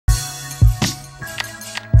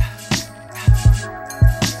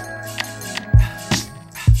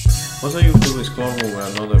What's up YouTube, it's Clormo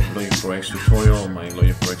with another Logic4X tutorial on my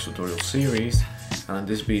Logic4X tutorial series. And in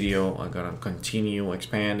this video I'm gonna continue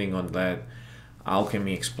expanding on that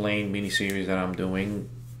Alchemy Explained mini-series that I'm doing,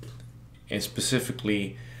 and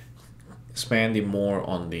specifically expanding more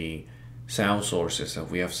on the sound sources that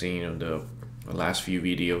we have seen in the last few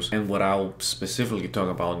videos. And what I'll specifically talk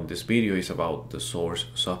about in this video is about the source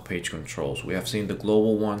subpage controls. We have seen the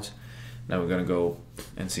global ones. Now we're gonna go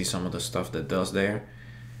and see some of the stuff that does there.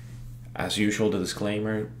 As usual, the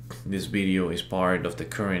disclaimer, this video is part of the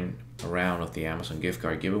current round of the Amazon gift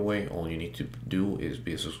card giveaway. All you need to do is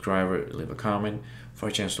be a subscriber, leave a comment for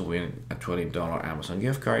a chance to win a $20 Amazon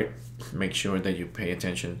gift card. Make sure that you pay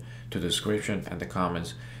attention to the description and the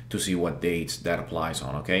comments to see what dates that applies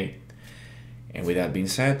on, okay? And with that being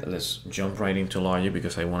said, let's jump right into Logic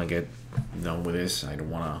because I want to get done with this. I don't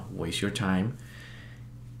want to waste your time.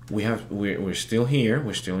 We're still here,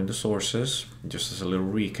 we're still in the sources. Just as a little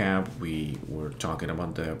recap, we were talking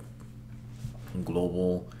about the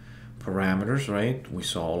global parameters, right? We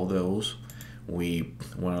saw all of those. We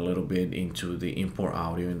went a little bit into the import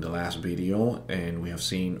audio in the last video, and we have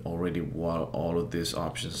seen already what all of these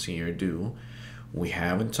options here do. We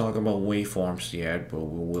haven't talked about waveforms yet, but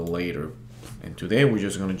we will later. And today we're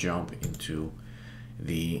just going to jump into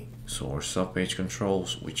the source subpage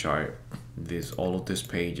controls, which are all of these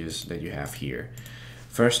pages that you have here.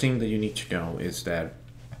 First thing that you need to know is that,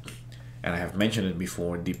 and I have mentioned it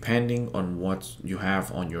before, depending on what you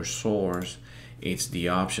have on your source, it's the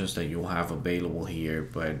options that you'll have available here,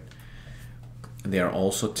 but they are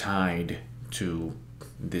also tied to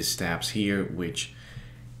these tabs here, which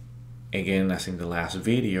again, as in the last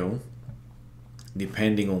video,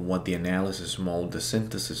 depending on what the analysis mode, the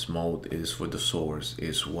synthesis mode is for the source,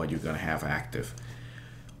 is what you're going to have active.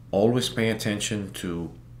 Always pay attention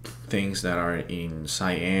to things that are in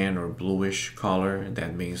cyan or bluish color.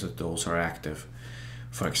 That means that those are active.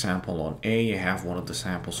 For example, on A, I have one of the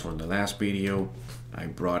samples from the last video. I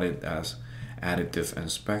brought it as additive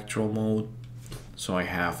and spectral mode. So I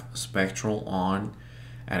have spectral on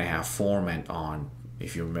and I have format on.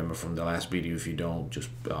 If you remember from the last video, if you don't, just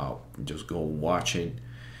go watch it.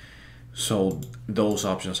 So those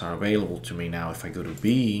options are available to me now. If I go to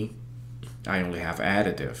B, I only have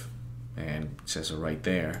additive, and it says it right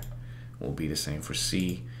there. It will be the same for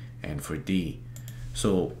C and for D.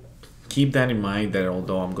 So keep that in mind, that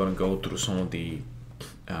although I'm going to go through some of the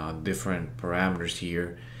different parameters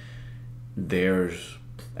here, there's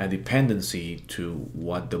a dependency to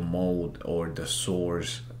what the mode or the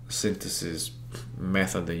source synthesis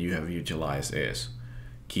method that you have utilized is.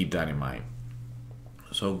 Keep that in mind.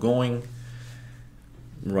 So going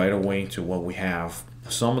right away to what we have,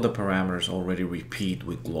 some of the parameters already repeat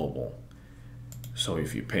with global. So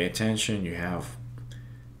if you pay attention, you have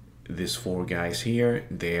these four guys here,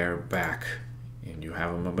 they're back and you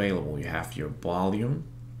have them available. You have your volume,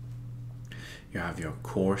 you have your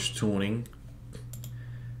coarse tuning,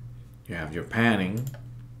 you have your panning,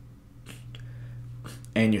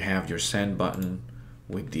 and you have your send button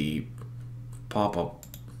with the pop-up.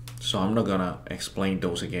 So I'm not gonna explain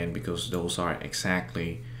those again because those are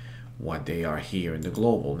exactly what they are here in the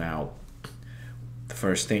global. Now, the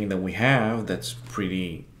first thing that we have that's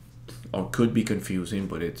pretty, or could be confusing,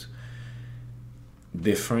 but it's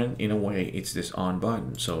different in a way, it's this on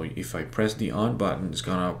button. So if I press the on button, it's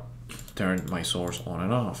gonna turn my source on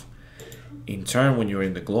and off. In turn, when you're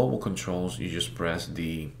in the global controls, you just press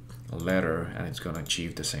the letter and it's going to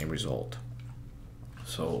achieve the same result.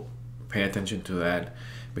 So pay attention to that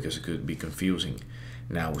because it could be confusing.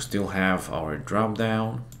 Now we still have our drop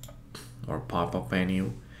down or pop-up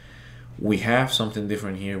menu. We have something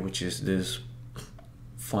different here, which is this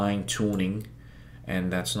fine tuning, and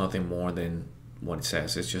that's nothing more than what it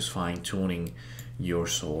says. It's just fine tuning your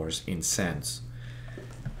source in Sense.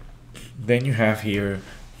 Then you have here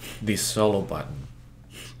this solo button,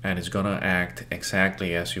 and it's gonna act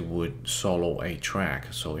exactly as you would solo a track.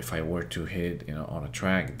 So if I were to hit, on a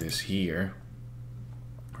track this here,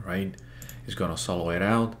 right, it's gonna solo it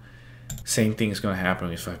out. Same thing is gonna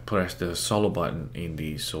happen if I press the solo button in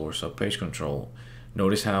the source subpage control.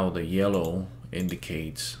 Notice how the yellow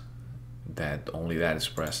indicates that only that is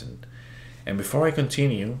present. And before I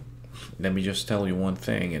continue, let me just tell you one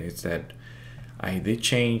thing, and it's that I did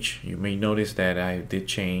change, you may notice that I did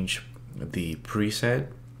change the preset,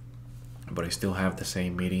 but I still have the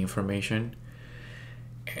same MIDI information.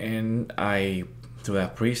 And to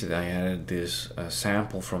that preset, I added this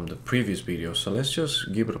sample from the previous video. So let's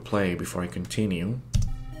just give it a play before I continue,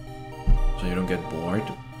 so you don't get bored.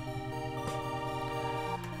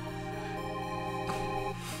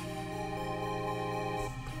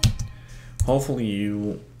 Hopefully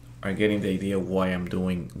you are getting the idea of why I'm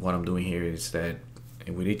doing what I'm doing here, is that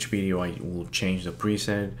with each video I will change the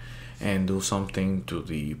preset and do something to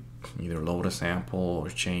the either load a sample or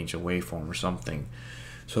change a waveform or something,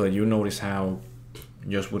 so that you notice how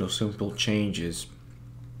just with a simple changes,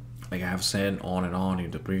 like I have said on and on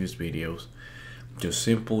in the previous videos, just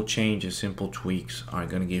simple changes, simple tweaks are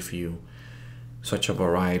gonna give you such a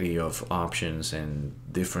variety of options and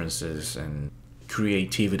differences and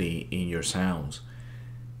creativity in your sounds.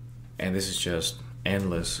 And this is just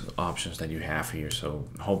endless options that you have here. So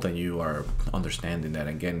I hope that you are understanding that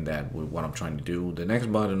and getting that with what I'm trying to do. The next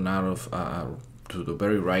button out of to the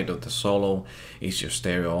very right of the solo is your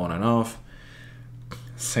stereo on and off.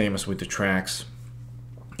 Same as with the tracks.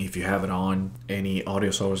 If you have it on, any audio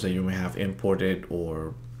source that you may have imported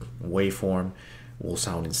or waveform will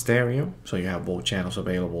sound in stereo, so you have both channels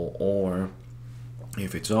available, or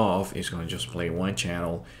if it's off, it's going to just play one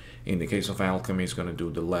channel. In the case of Alchemy, it's going to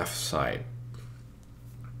do the left side.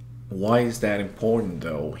 Why is that important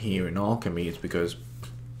though here in Alchemy? It's because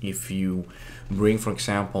if you bring, for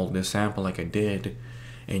example, this sample like I did,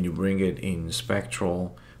 and you bring it in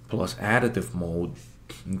spectral plus additive mode,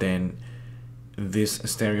 then this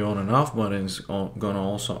stereo on and off button is going to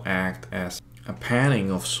also act as a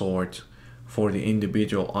panning of sorts for the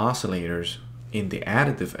individual oscillators in the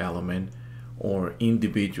additive element, or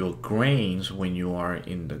individual grains when you are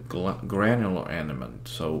in the granular element.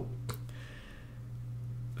 So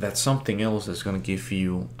that's something else that's going to give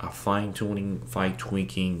you a fine-tuning,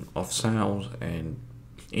 fine-tweaking of sounds, and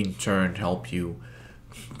in turn help you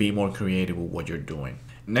be more creative with what you're doing.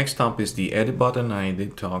 Next up is the edit button. I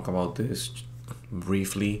did talk about this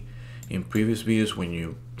briefly in previous videos. When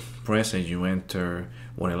you press it, you enter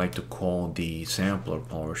what I like to call the sampler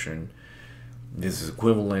portion. This is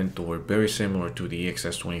equivalent or very similar to the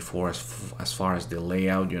EXS24 as far as the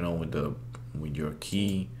layout, you know, with your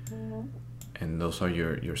key, and those are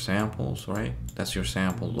your samples, right? That's your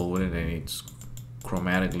sample loaded, and it's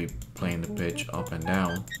chromatically playing the pitch up and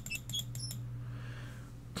down.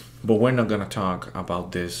 But we're not gonna talk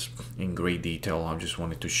about this in great detail. I just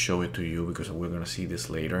wanted to show it to you because we're gonna see this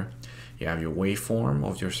later. You have your waveform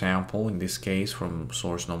of your sample, in this case from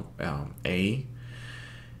source A.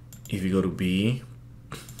 If you go to B,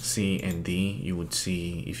 C, and D, you would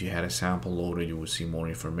see, if you had a sample loaded, you would see more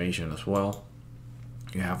information as well.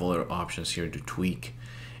 You have other options here to tweak,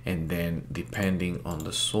 and then depending on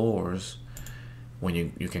the source, when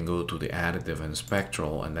you can go to the additive and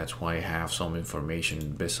spectral, and that's why I have some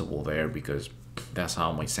information visible there, because that's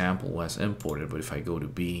how my sample was imported. But if I go to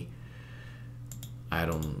B, I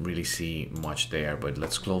don't really see much there. But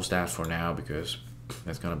let's close that for now because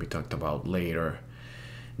that's gonna be talked about later.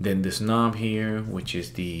 Then this knob here, which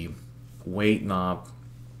is the weight knob,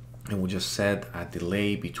 and we'll just set a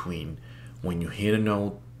delay between when you hit a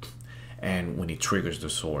note and when it triggers the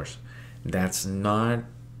source. That's not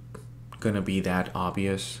gonna be that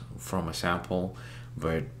obvious from a sample,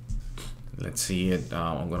 but let's see it.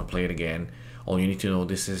 I'm gonna play it again. All you need to know,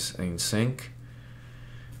 this is in sync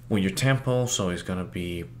with your tempo, so it's gonna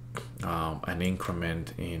be an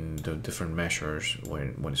increment in the different measures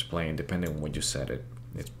when it's playing, depending on when you set it.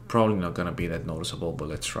 It's probably not gonna be that noticeable, but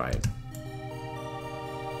let's try it.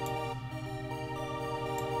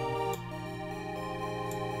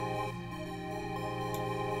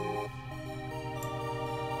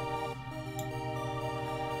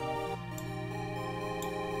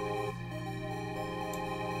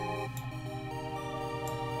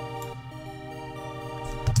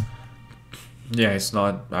 Yeah, it's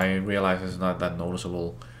not, I realize it's not that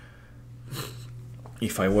noticeable.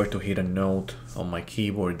 If I were to hit a note on my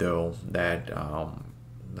keyboard though,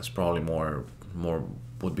 that's probably more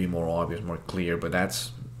would be more obvious, more clear, but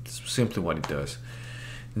that's simply what it does.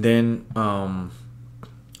 Then I'm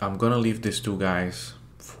gonna leave these two guys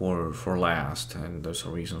for last, and there's a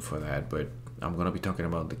reason for that, but I'm gonna be talking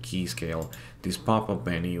about the key scale. This pop-up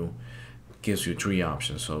menu gives you three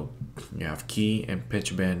options. So you have key and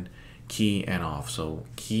pitch bend, key and off. So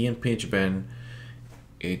key and pitch bend,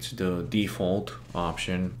 it's the default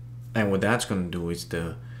option, and what that's going to do is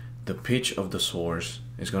the pitch of the source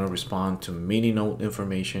is going to respond to MIDI note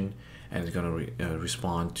information, and it's going to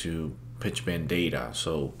respond to pitch bend data.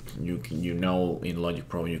 So you know in Logic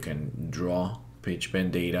Pro you can draw pitch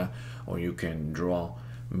bend data, or you can draw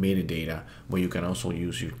MIDI data, but you can also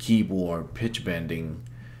use your keyboard pitch bending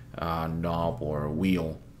knob or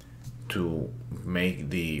wheel to make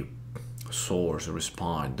the source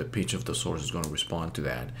respond. The pitch of the source is going to respond to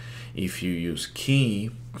that. If you use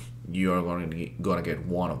key, you are going to get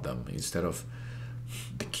one of them instead of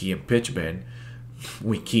the key and pitch bend.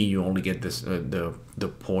 With key, you only get this the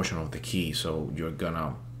portion of the key, so you're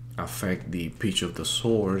gonna affect the pitch of the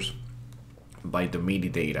source by the MIDI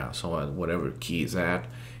data. So at whatever key is at,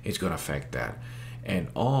 it's going to affect that. And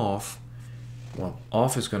off, what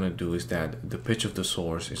off is going to do is that the pitch of the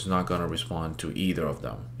source is not going to respond to either of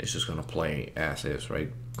them. It's just going to play as is,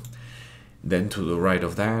 right? Then to the right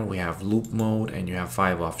of that, we have loop mode, and you have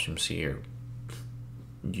 5 options here.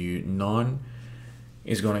 None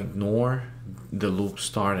is going to ignore the loop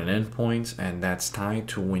start and end points, and that's tied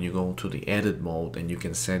to when you go to the edit mode and you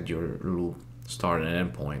can set your loop start and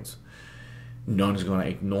end points. None is going to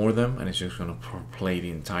ignore them, and it's just going to play the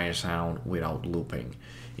entire sound without looping.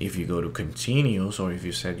 If you go to continuous, or if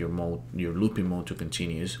you set your looping mode to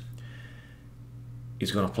continuous,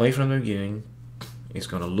 it's going to play from the beginning, it's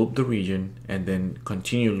going to loop the region, and then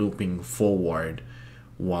continue looping forward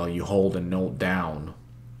while you hold the note down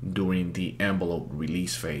during the envelope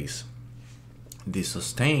release phase. The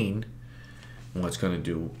sustain, what it's going to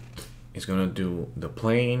do, it's going to do the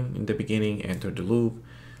playing in the beginning, enter the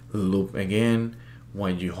loop again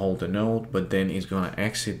when you hold the note, but then it's going to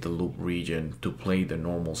exit the loop region to play the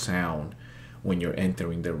normal sound when you're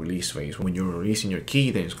entering the release phase. When you're releasing your key,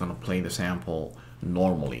 then it's going to play the sample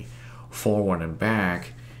normally. Forward and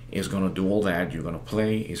back is going to do all that. You're going to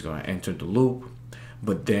play, it's going to enter the loop,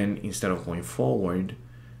 but then instead of going forward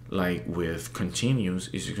like with continuous,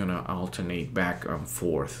 it's going to alternate back and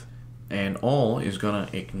forth. And all is going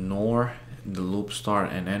to ignore the loop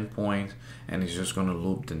start and end point, and it's just going to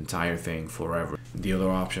loop the entire thing forever. The other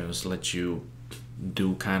options let you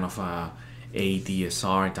do kind of a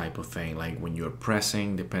ADSR type of thing, like when you're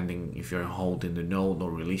pressing, depending if you're holding the note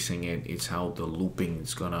or releasing it, it's how the looping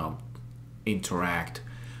is going to interact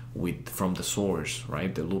with from the source,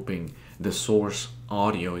 right? The looping, the source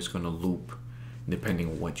audio is going to loop depending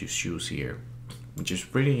on what you choose here, which is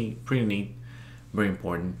pretty neat, very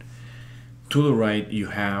important. To the right, you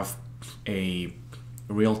have a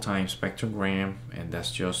real-time spectrogram, and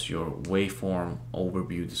that's just your waveform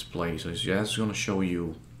overview display. So it's just going to show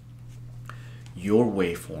you your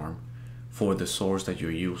waveform for the source that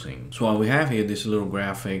you're using. So what we have here, this little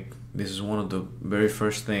graphic, this is one of the very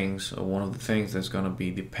first things, or one of the things that's going to be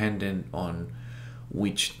dependent on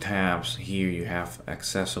which tabs here you have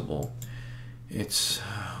accessible. It's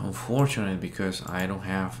unfortunate because I don't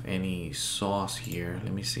have any sauce here.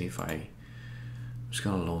 Let me see if I'm just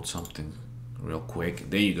gonna load something real quick.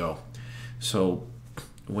 There you go. So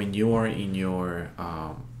when you are in your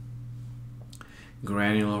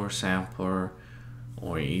granular sampler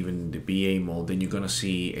or even the BA mode, then you're gonna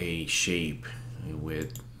see a shape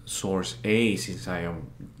with source A, since I am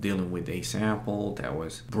dealing with a sample that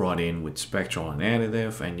was brought in with spectral and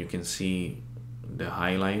additive, and you can see the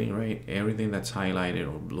highlighting, right? Everything that's highlighted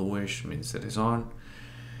or bluish means that it's on.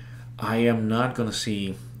 I am not gonna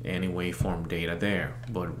see any waveform data there,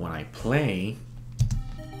 but when I play,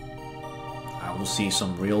 I will see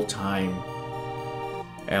some real-time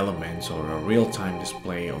elements or a real-time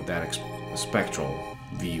display of that spectral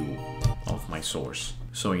view of my source.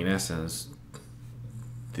 So in essence,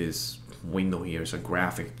 this window here is a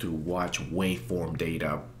graphic to watch waveform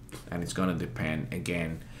data, and it's gonna depend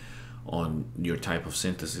again on your type of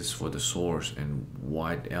synthesis for the source and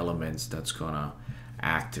what elements that's gonna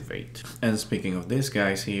activate. And speaking of this,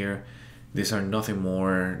 guys, here, these are nothing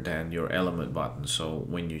more than your element buttons. So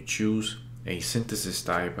when you choose a synthesis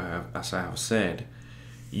type, as I have said,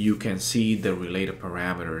 you can see the related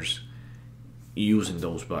parameters using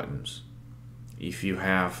those buttons. If you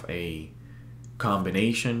have a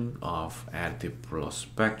combination of additive plus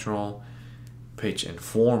spectral, pitch and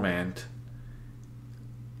format,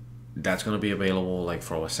 that's going to be available like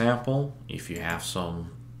for a sample. If you have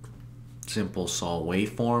some simple saw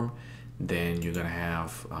waveform, then you're going to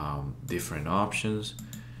have different options.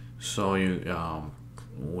 So you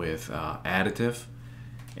with additive,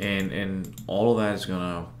 and all of that is going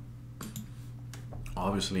to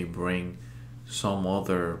obviously bring some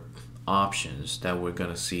other options that we're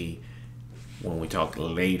going to see when we talk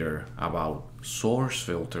later about source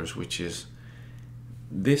filters, which is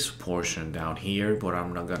this portion down here, but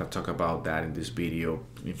I'm not gonna talk about that in this video.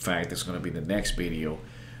 In fact, it's gonna be the next video,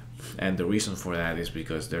 and the reason for that is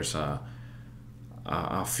because there's a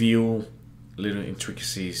few little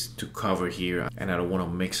intricacies to cover here, and I don't want to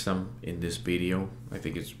mix them in this video. I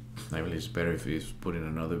think it's better if it's put in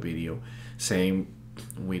another video. Same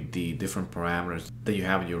with the different parameters that you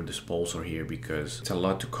have at your disposal here, because it's a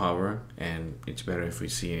lot to cover, and it's better if we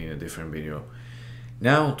see it in a different video.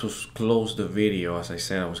 Now, to close the video, as I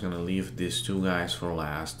said, I was going to leave these two guys for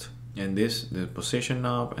last. And this, the position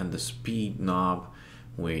knob and the speed knob,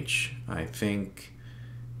 which I think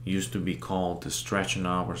used to be called the stretch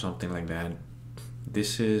knob or something like that.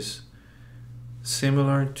 This is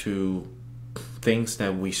similar to things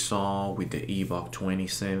that we saw with the Evoc 20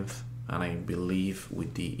 synth, and I believe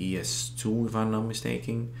with the ES2 if I'm not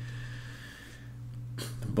mistaken.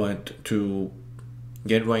 But to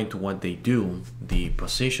get right to what they do, the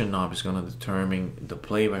position knob is going to determine the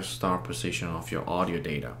playback start position of your audio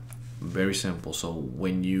data. Very simple. So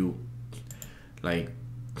when you, like,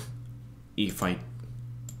 if I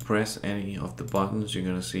press any of the buttons, you're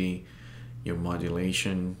going to see your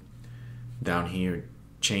modulation down here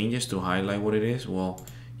changes to highlight what it is. Well,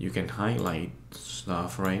 you can highlight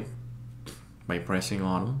stuff, right, by pressing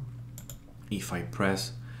on them. If I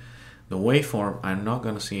press the waveform, I'm not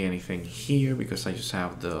gonna see anything here because I just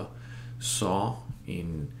have the saw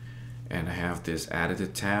in, and I have this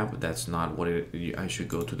edited tab. That's not what it, I should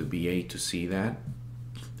go to the BA to see that.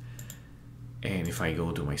 And if I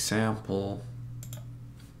go to my sample,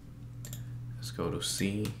 let's go to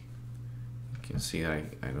C, you can see that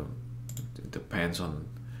I don't, it depends on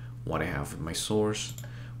what I have in my source.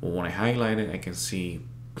 Well, when I highlight it, I can see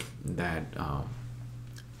that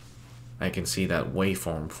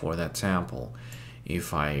waveform for that sample.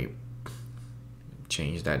 If I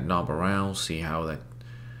change that knob around, see how that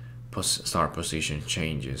start position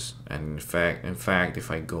changes. And in fact,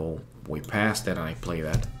 if I go way past that and I play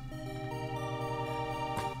that,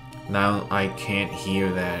 now I can't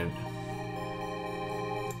hear that.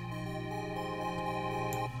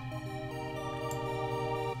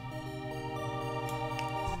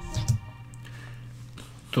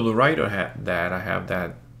 To the right of that, I have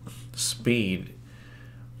that speed,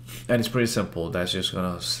 and it's pretty simple. That's just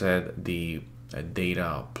gonna set the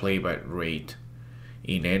data playback rate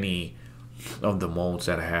in any of the modes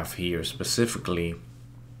that I have here, specifically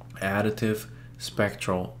additive,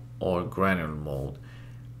 spectral, or granular mode.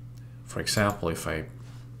 For example, if I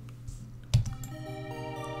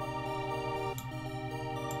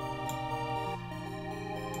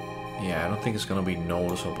I don't think it's gonna be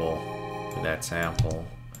noticeable with that sample.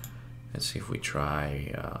 Let's see if we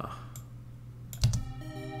try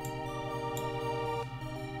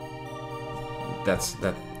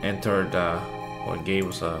that entered or gave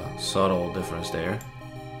us a subtle difference there.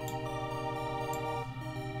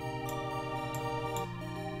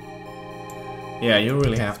 Yeah, you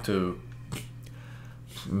really have to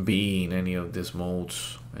be in any of these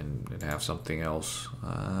modes and have something else.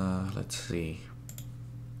 Let's see.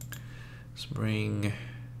 Let's bring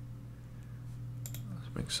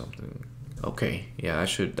something. Okay, yeah, that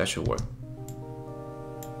should work.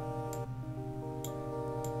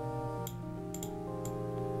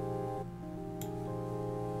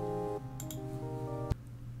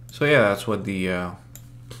 So yeah, that's what the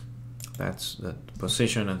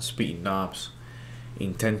position and speed knobs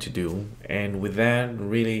intend to do. And with that,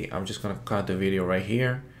 really, I'm just gonna cut the video right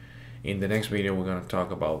here. In the next video, we're gonna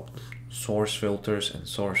talk about source filters and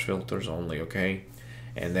source filters only, okay?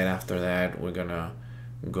 And then after that, we're gonna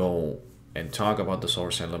go and talk about the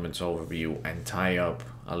source elements overview and tie up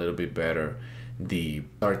a little bit better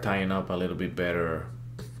start tying up a little bit better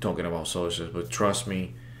talking about sources. But trust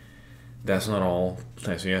me, that's not all.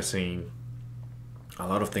 As you have seen, a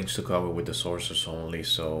lot of things to cover with the sources only.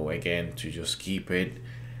 So again, to just keep it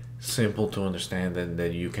simple to understand and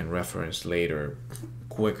that you can reference later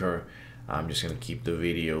quicker, I'm just gonna keep the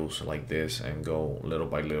videos like this and go little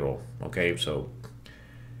by little. Okay, so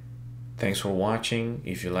thanks for watching.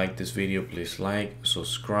 If you like this video, please like,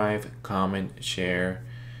 subscribe, comment, share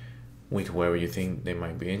with whoever you think they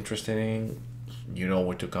might be interested in. You know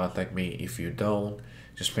where to contact me. If you don't,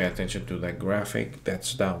 just pay attention to that graphic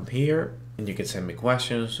that's down here. And you can send me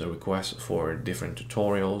questions or requests for different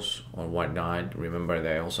tutorials or whatnot. Remember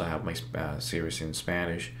that I also have my series in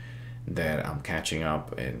Spanish that I'm catching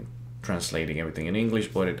up and translating everything in English,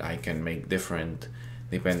 but I can make different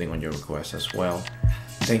depending on your request as well.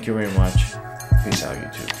 Thank you very much. Peace out,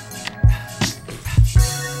 YouTube.